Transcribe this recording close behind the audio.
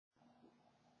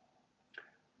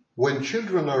When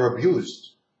children are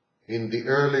abused in the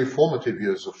early formative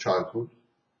years of childhood,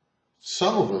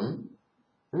 some of them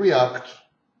react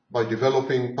by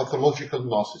developing pathological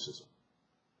narcissism.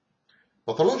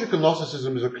 Pathological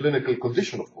narcissism is a clinical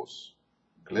condition, of course,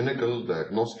 clinical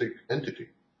diagnostic entity.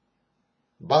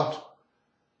 But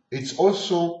it's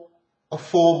also a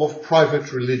form of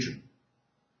private religion,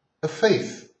 a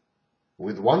faith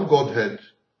with one godhead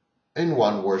and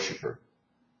one worshipper.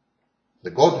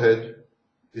 The godhead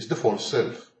is the false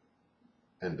self,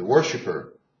 and the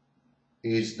worshipper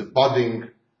is the budding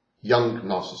young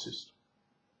narcissist.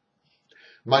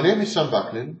 My name is Sam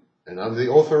Vaknin, and I'm the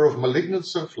author of Malignant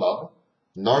Self-Love,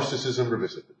 Narcissism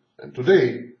Revisited. And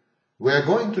today, we are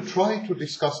going to try to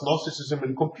discuss narcissism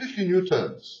in completely new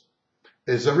terms,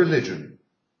 as a religion,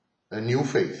 a new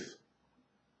faith.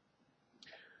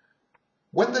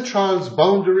 When the child's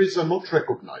boundaries are not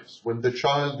recognized, when the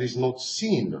child is not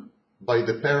seen by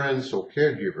the parents or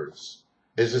caregivers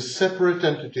as a separate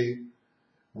entity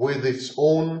with its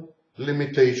own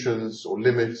limitations or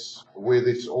limits, with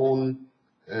its own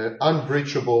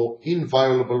unbreachable,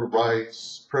 inviolable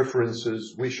rights,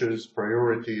 preferences, wishes,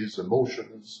 priorities,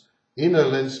 emotions, in a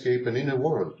landscape and in a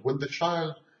world, when the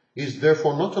child is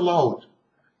therefore not allowed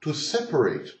to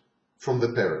separate from the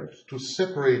parent, to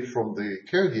separate from the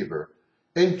caregiver,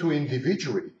 and to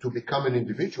individuate, to become an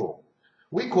individual,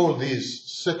 we call these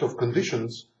set of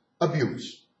conditions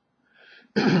abuse.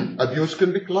 Abuse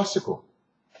can be classical.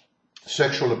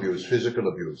 Sexual abuse, physical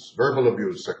abuse, verbal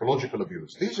abuse, psychological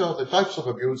abuse. These are the types of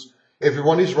abuse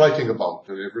everyone is writing about,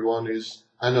 and everyone is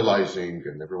analyzing,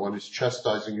 and everyone is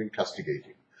chastising and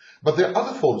castigating. But there are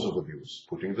other forms of abuse,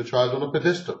 putting the child on a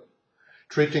pedestal,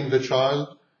 treating the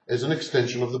child as an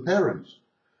extension of the parent,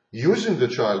 using the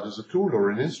child as a tool or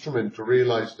an instrument to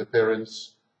realize the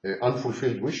parent's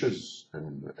unfulfilled wishes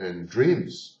and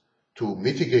dreams, to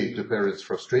mitigate the parent's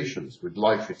frustrations with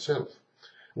life itself.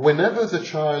 Whenever the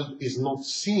child is not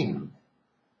seen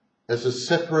as a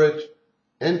separate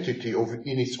entity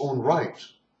in its own right,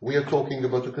 we are talking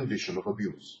about a condition of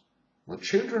abuse. When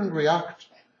children react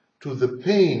to the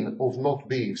pain of not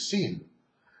being seen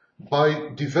by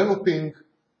developing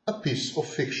a piece of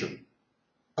fiction,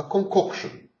 a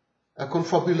concoction, a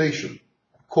confabulation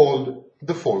called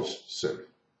the false self.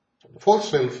 The false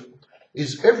self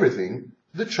is everything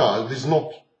the child is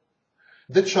not.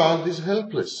 The child is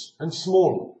helpless and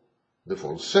small. The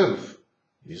false self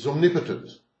is omnipotent,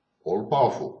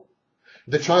 all-powerful.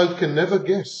 The child can never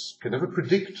guess, can never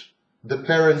predict the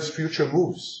parent's future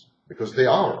moves, because they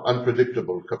are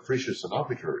unpredictable, capricious, and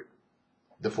arbitrary.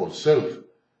 The false self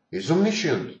is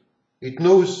omniscient. It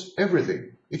knows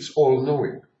everything. It's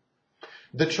all-knowing.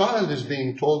 The child is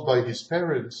being told by his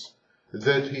parents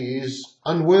that he is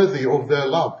unworthy of their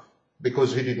love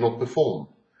because he did not perform,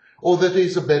 or that he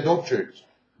is a bad object,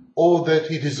 or that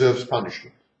he deserves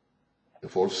punishment. The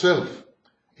false self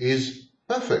is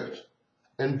perfect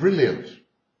and brilliant,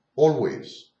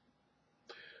 always.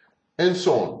 And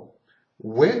so on.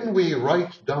 When we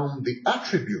write down the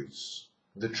attributes,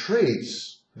 the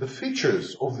traits, the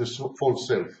features of the false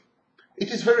self, it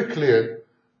is very clear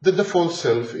that the false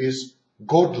self is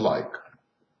godlike.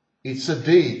 It's a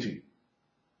deity.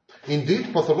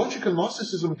 Indeed, pathological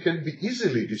narcissism can be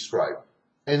easily described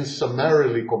and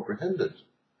summarily comprehended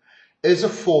as a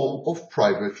form of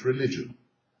private religion,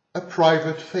 a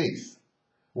private faith,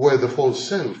 where the false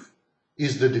self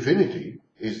is the divinity,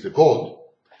 is the God,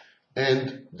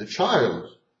 and the child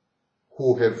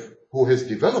who has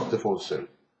developed the false self,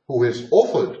 who has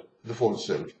offered the false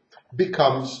self,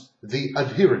 becomes the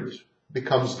adherent,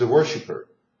 becomes the worshipper,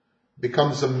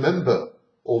 becomes a member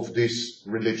of this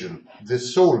religion, the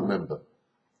sole member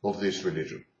of this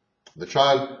religion. The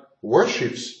child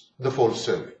worships the false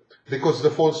self because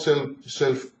the false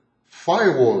self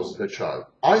firewalls the child,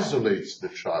 isolates the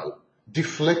child,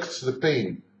 deflects the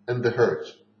pain and the hurt.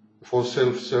 The false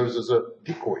self serves as a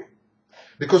decoy.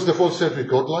 Because the false self is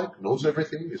godlike, knows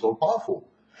everything, is all-powerful.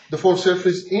 The false self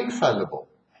is infallible,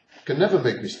 can never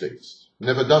make mistakes,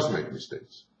 never does make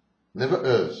mistakes, never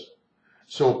errs.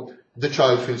 So the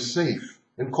child feels safe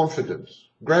and confident.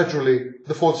 Gradually,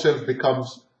 the false self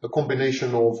becomes a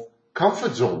combination of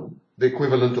comfort zone, the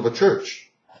equivalent of a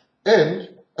church, and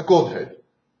a godhead.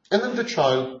 And then the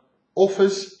child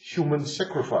offers human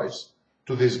sacrifice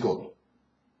to this God.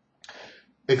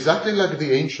 Exactly like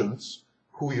the ancients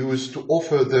who used to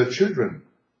offer their children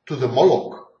to the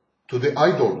Moloch, to the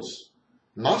idols,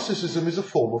 narcissism is a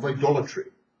form of idolatry,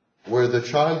 where the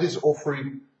child is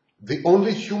offering the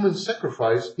only human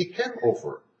sacrifice he can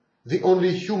offer, the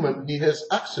only human he has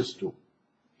access to,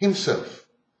 himself.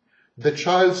 The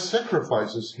child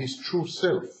sacrifices his true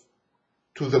self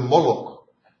to the Moloch,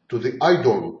 to the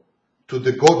idol, to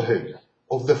the godhead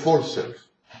of the false self.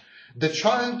 The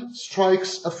child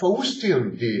strikes a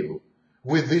Faustian deal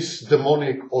with this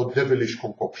demonic or devilish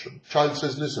concoction. Child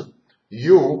says, listen,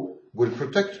 you will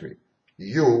protect me.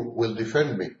 You will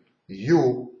defend me.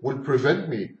 You will prevent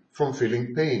me from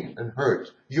feeling pain and hurt.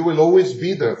 You will always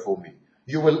be there for me.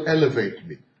 You will elevate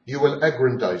me. You will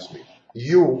aggrandize me.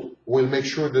 You will make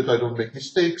sure that I don't make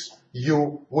mistakes.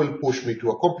 You will push me to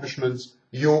accomplishments.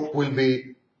 You will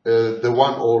be the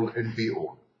one all and be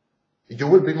all. You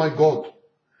will be my God.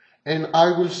 And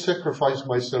I will sacrifice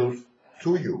myself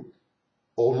to you,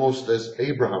 almost as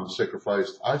Abraham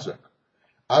sacrificed Isaac.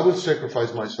 I will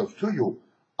sacrifice myself to you.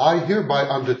 I hereby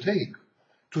undertake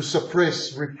to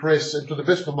suppress, repress, and to the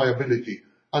best of my ability,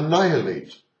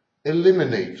 annihilate,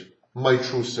 eliminate my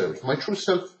true self. My true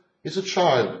self is a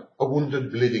child, a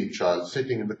wounded, bleeding child,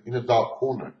 sitting in a dark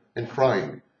corner and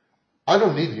crying. I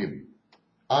don't need him.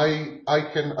 I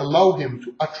can allow him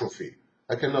to atrophy.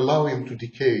 I can allow him to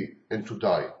decay and to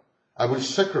die. I will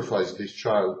sacrifice this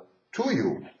child to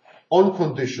you on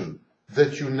condition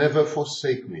that you never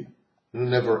forsake me, you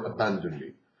never abandon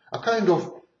me. A kind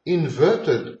of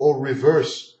inverted or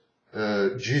reverse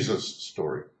Jesus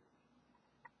story.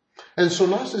 And so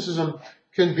narcissism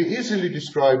can be easily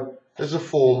described as a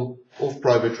form of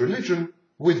private religion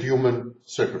with human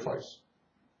sacrifice.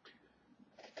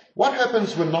 What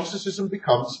happens when narcissism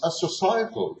becomes a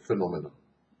societal phenomenon,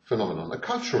 a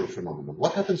cultural phenomenon?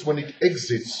 What happens when it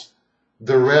exits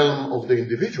the realm of the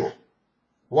individual?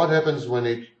 What happens when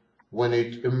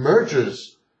it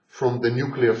emerges from the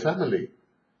nuclear family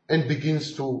and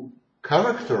begins to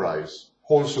characterize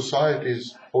whole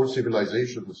societies, whole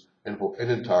civilizations, and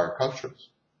entire cultures?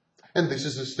 And this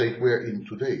is the state we are in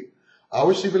today.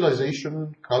 Our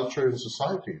civilization, culture, and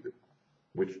society,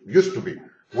 which used to be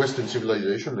Western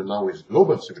civilization and now is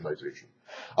global civilization,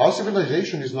 our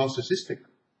civilization is narcissistic.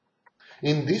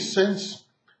 In this sense,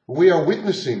 we are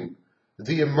witnessing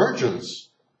the emergence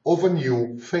of a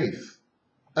new faith,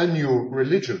 a new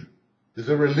religion,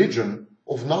 the religion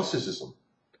of narcissism.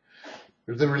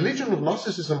 The religion of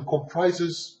narcissism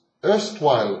comprises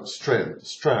erstwhile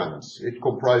strands. It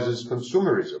comprises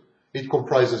consumerism. It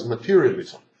comprises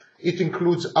materialism. It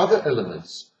includes other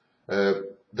elements, the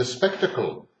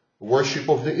spectacle, worship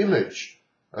of the image,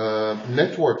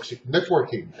 networking,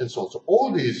 and so on. So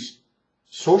all these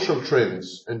social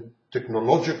trends and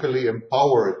technologically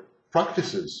empowered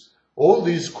practices, all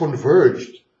these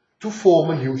converged to form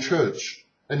a new church,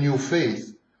 a new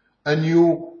faith, a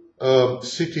new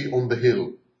city on the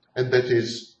hill, and that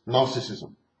is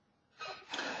narcissism.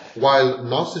 While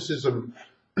narcissism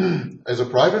as a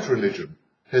private religion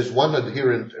has one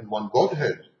adherent and one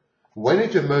godhead, when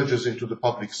it emerges into the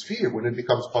public sphere, when it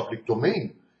becomes public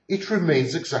domain, it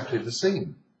remains exactly the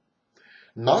same.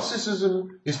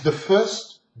 Narcissism is the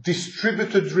first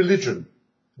distributed religion,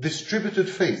 distributed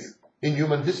faith in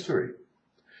human history.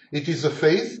 It is a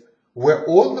faith where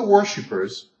all the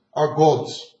worshippers are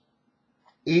gods.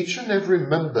 Each and every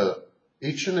member,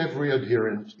 each and every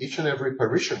adherent, each and every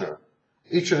parishioner,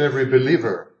 each and every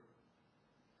believer,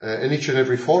 and each and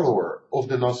every follower of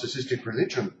the narcissistic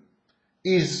religion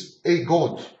is a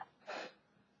god.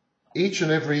 Each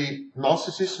and every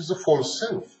narcissist is a false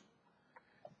self.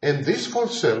 And this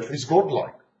false self is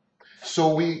godlike.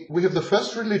 So we have the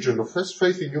first religion, the first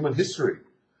faith in human history,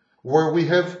 where we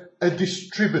have a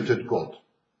distributed God,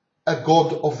 a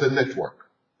God of the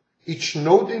network. Each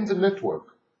node in the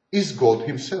network is God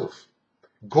himself.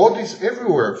 God is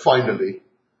everywhere, finally.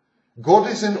 God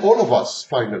is in all of us,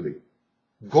 finally.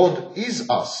 God is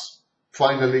us,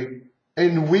 finally,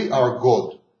 and we are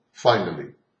God,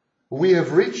 finally. We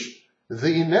have reached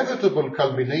the inevitable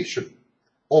culmination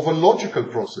of a logical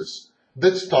process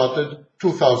that started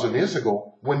 2,000 years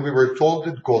ago when we were told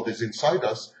that God is inside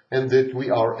us and that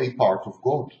we are a part of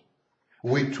God.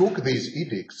 We took these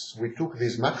edicts, we took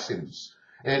these maxims,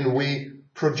 and we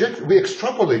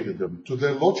extrapolated them to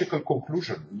their logical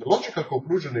conclusion. The logical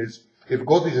conclusion is, if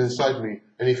God is inside me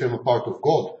and if I'm a part of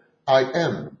God, I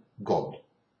am God.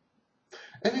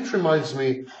 And it reminds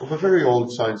me of a very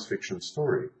old science fiction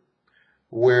story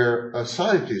where a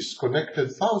scientist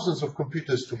connected thousands of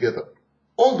computers together,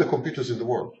 all the computers in the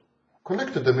world,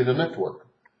 connected them in a network.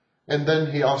 And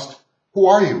then he asked, "Who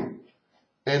are you?"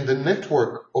 And the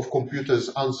network of computers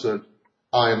answered,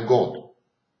 "I am God."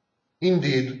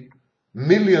 Indeed,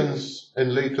 millions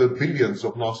and later billions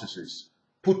of narcissists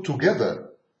put together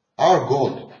are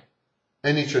God,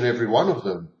 and each and every one of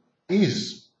them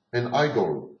is an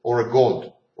idol, or a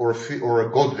god, or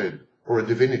a godhead, or a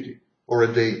divinity, or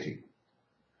a deity.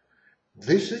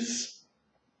 This is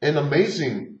an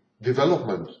amazing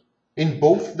development in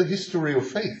both the history of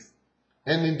faith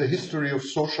and in the history of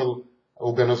social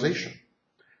organization.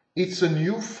 It's a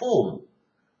new form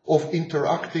of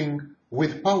interacting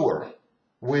with power,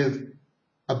 with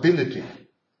ability.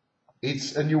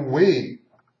 It's a new way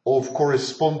of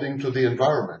corresponding to the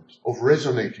environment, of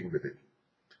resonating with it.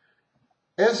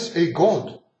 As a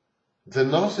god, the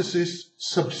narcissist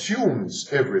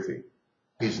subsumes everything,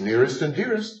 his nearest and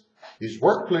dearest, his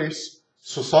workplace,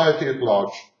 society at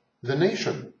large, the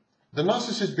nation. The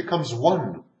narcissist becomes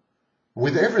one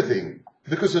with everything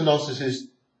because the narcissist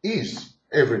is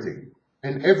everything,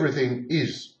 and everything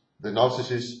is the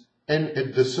narcissist and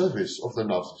at the service of the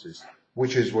narcissist,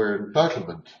 which is where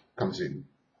entitlement comes in.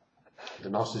 The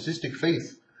narcissistic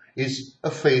faith is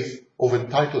a faith of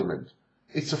entitlement.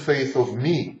 It's a faith of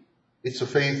me. It's a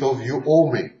faith of you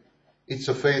owe me. It's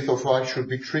a faith of I should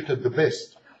be treated the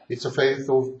best. It's a faith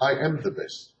of I am the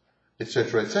best,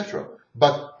 etc., etc.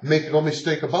 But make no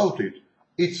mistake about it,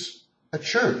 it's a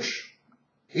church.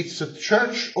 It's a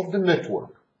church of the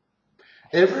network.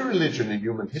 Every religion in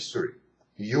human history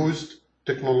used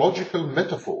technological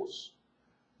metaphors.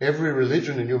 Every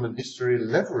religion in human history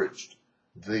leveraged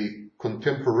the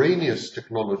contemporaneous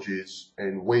technologies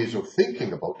and ways of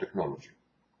thinking about technology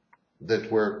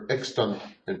that were extant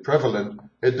and prevalent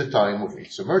at the time of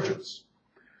its emergence.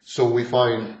 So we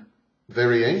find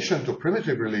very ancient or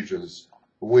primitive religions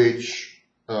which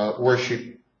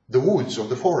worship the woods or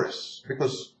the forests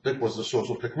because that was the source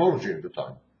of technology at the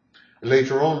time.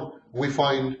 Later on, we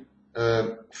find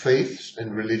faiths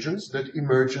and religions that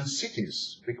emerge in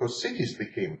cities because cities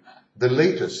became the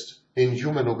latest in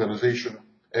human organization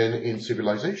and in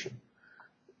civilization.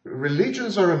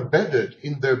 Religions are embedded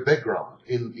in their background,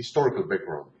 in historical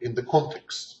background, in the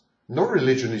context. No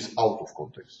religion is out of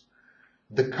context.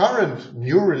 The current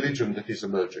new religion that is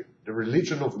emerging, the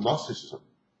religion of narcissism,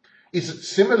 is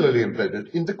similarly embedded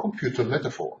in the computer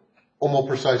metaphor, or more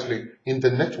precisely, in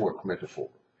the network metaphor.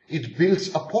 It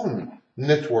builds upon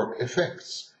network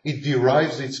effects. It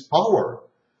derives its power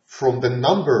from the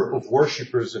number of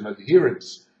worshippers and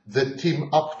adherents that team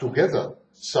up together,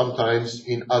 sometimes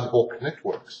in ad hoc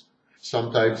networks,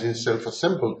 sometimes in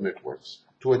self-assembled networks,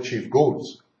 to achieve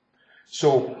goals.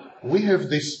 So we have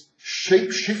this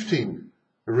shape-shifting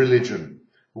religion,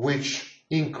 which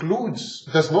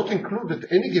does not include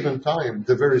at any given time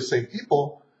the very same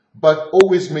people, but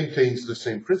always maintains the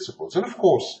same principles. And of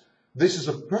course, this is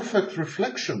a perfect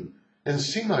reflection and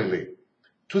simile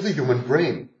to the human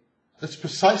brain. That's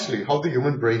precisely how the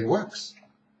human brain works.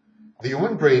 The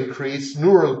human brain creates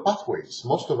neural pathways.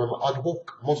 Most of them are ad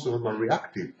hoc. Most of them are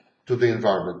reactive to the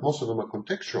environment. Most of them are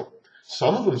contextual.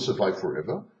 Some of them survive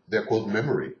forever. They're called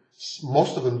memory.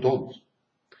 Most of them don't.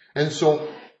 And so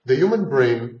the human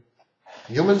brain,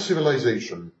 human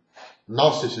civilization,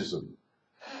 narcissism,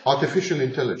 artificial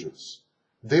intelligence,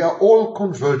 they are all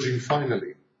converging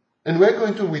finally. And we're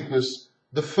going to witness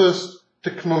the first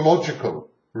technological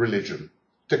religion,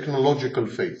 technological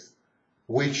faith,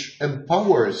 which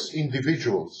empowers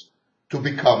individuals to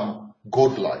become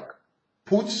godlike,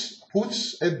 puts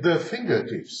at their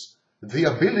fingertips the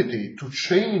ability to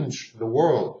change the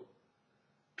world,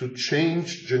 to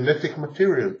change genetic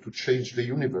material, to change the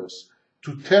universe,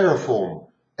 to terraform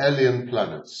alien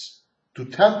planets, to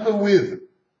tamper with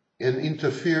and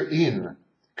interfere in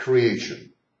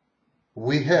creation.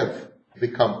 We have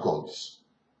become gods,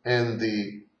 and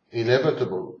the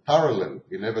inevitable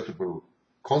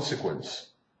consequence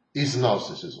is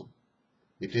narcissism.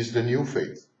 It is the new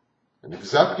faith. And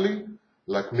exactly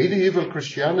like medieval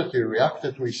Christianity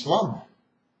reacted to Islam,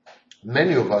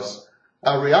 many of us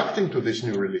are reacting to this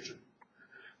new religion.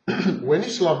 When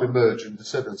Islam emerged in the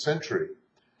 7th century,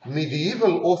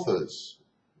 medieval authors,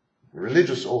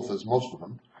 religious authors, most of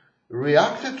them,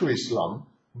 reacted to Islam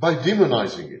by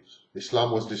demonizing it.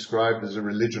 Islam was described as a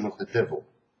religion of the devil.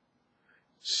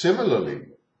 Similarly,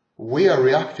 we are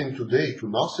reacting today to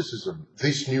narcissism,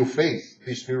 this new faith,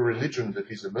 this new religion that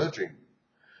is emerging.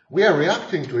 We are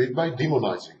reacting to it by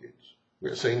demonizing it. We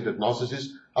are saying that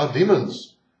narcissists are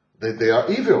demons, that they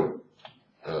are evil.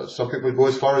 Some people go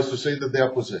as far as to say that they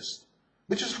are possessed,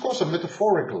 which is of course a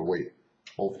metaphorical way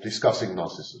of discussing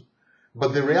narcissism.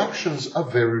 But the reactions are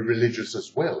very religious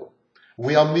as well.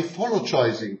 We are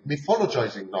mythologizing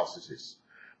narcissists.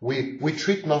 We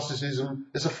treat narcissism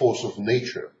as a force of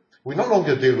nature. We no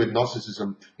longer deal with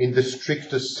narcissism in the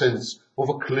strictest sense of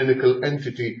a clinical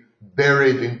entity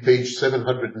buried in page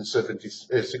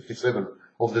 767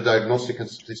 of the Diagnostic and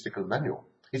Statistical Manual.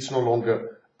 It's no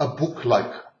longer a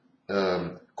book-like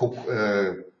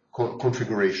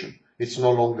configuration. It's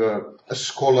no longer a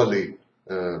scholarly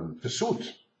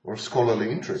pursuit or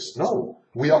scholarly interest. No,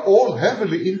 we are all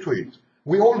heavily into it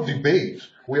We all debate,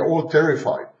 we are all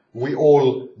terrified, we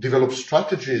all develop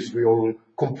strategies, we all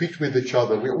compete with each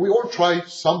other, we all try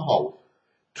somehow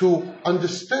to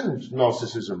understand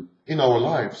narcissism in our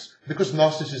lives, because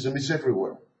narcissism is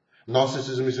everywhere.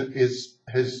 Narcissism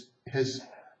has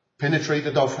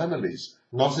penetrated our families.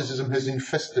 Narcissism has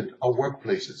infested our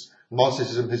workplaces.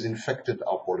 Narcissism has infected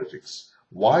our politics.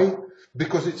 Why?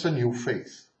 Because it's a new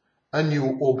faith, a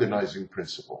new organizing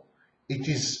principle. It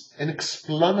is an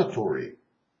explanatory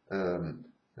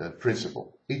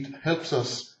principle. It helps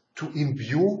us to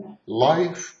imbue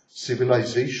life,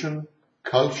 civilization,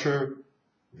 culture,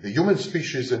 the human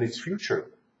species and its future.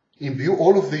 Imbue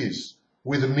all of these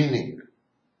with a meaning.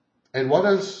 And what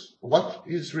else? What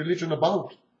is religion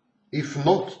about, if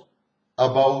not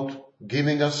about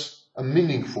giving us a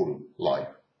meaningful life?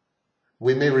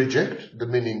 We may reject the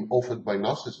meaning offered by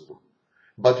narcissism,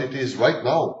 but it is right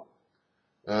now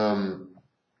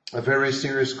a very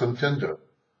serious contender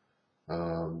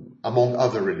among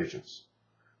other religions.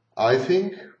 I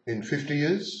think in 50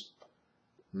 years,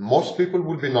 most people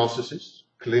will be narcissists,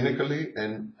 clinically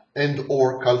and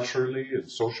or culturally and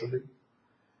socially.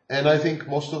 And I think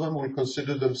most of them will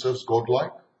consider themselves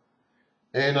godlike.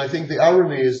 And I think the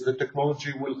irony is that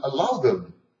technology will allow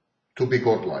them to be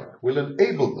godlike, will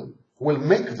enable them, will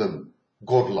make them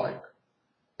godlike.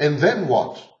 And then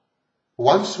what?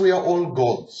 Once we are all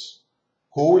gods,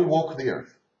 who will walk the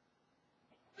earth?